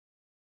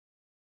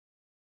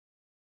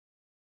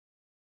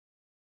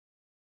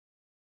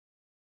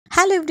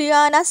Hello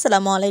everyone,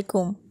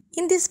 Assalamualaikum.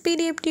 In this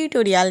PDF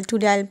tutorial,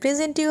 today I'll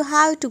present you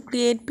how to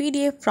create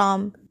PDF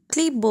from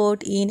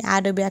Clipboard in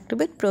Adobe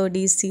Acrobat Pro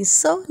DC.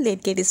 So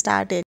let's get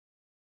started.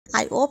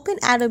 I open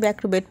Adobe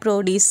Acrobat Pro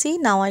DC.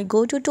 Now I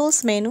go to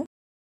Tools menu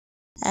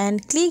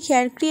and click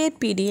here Create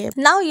PDF.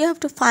 Now you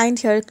have to find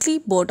here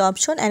Clipboard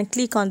option and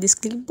click on this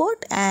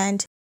Clipboard,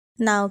 and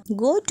now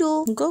go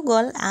to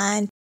Google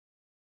and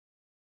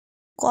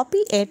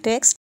copy a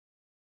text,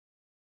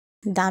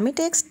 dummy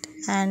text,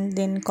 and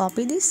then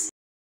copy this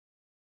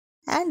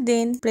and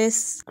then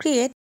press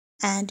create,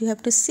 and you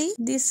have to see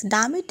this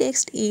dummy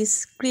text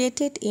is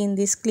created in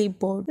this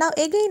clipboard. Now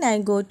again I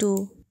go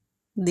to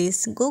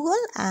this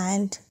Google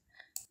and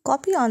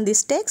copy on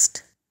this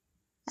text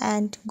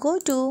and go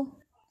to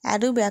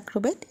Adobe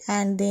Acrobat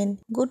and then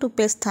go to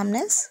paste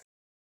thumbnails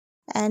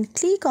and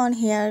click on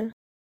here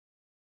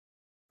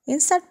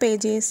insert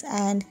pages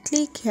and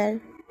click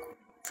here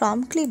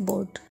from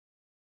clipboard.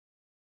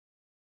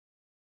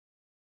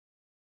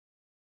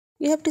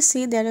 You have to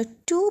see there are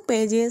two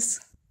pages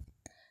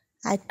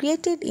I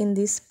created in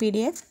this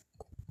PDF.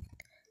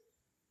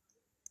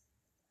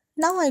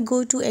 Now I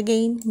go to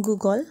again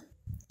Google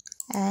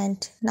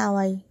and now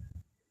I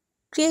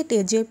create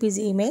a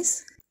JPG image.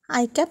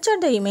 I capture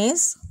the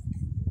image,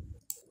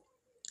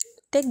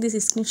 take this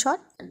screenshot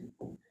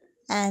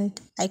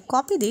and I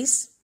copy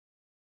this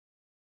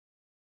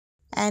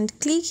and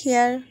click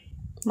here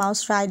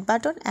mouse right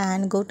button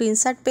and go to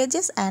insert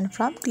pages and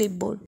from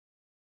clipboard.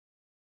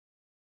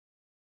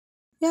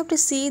 You have to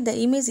see the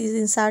image is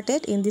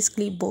inserted in this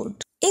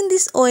clipboard. In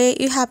this way,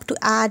 you have to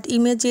add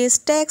images,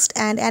 text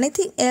and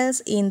anything else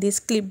in this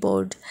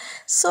clipboard.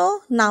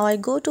 So now I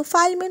go to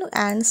File menu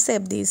and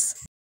save this.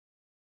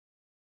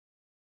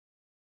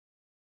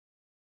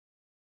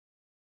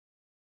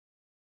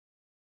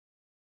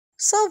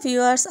 So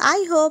viewers,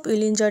 I hope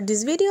you'll enjoy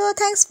this video.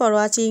 Thanks for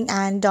watching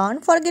and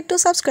don't forget to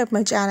subscribe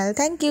my channel.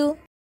 Thank you.